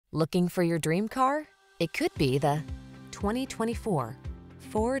Looking for your dream car? It could be the 2024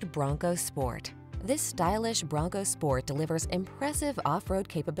 FORD Bronco Sport. This stylish Bronco Sport delivers impressive off-road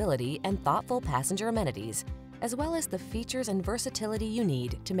capability and thoughtful passenger amenities, as well as the features and versatility you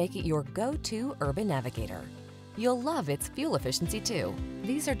need to make it your go-to urban navigator. You'll love its fuel efficiency too.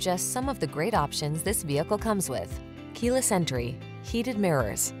 These are just some of the great options this vehicle comes with: keyless entry, heated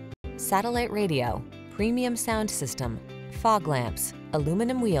mirrors, satellite radio, premium sound system, fog lamps,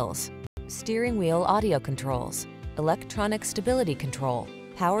 aluminum wheels, steering wheel audio controls, electronic stability control,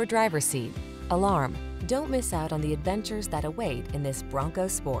 power driver seat, alarm. Don't miss out on the adventures that await in this Bronco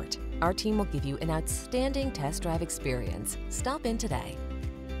Sport. Our team will give you an outstanding test drive experience. Stop in today.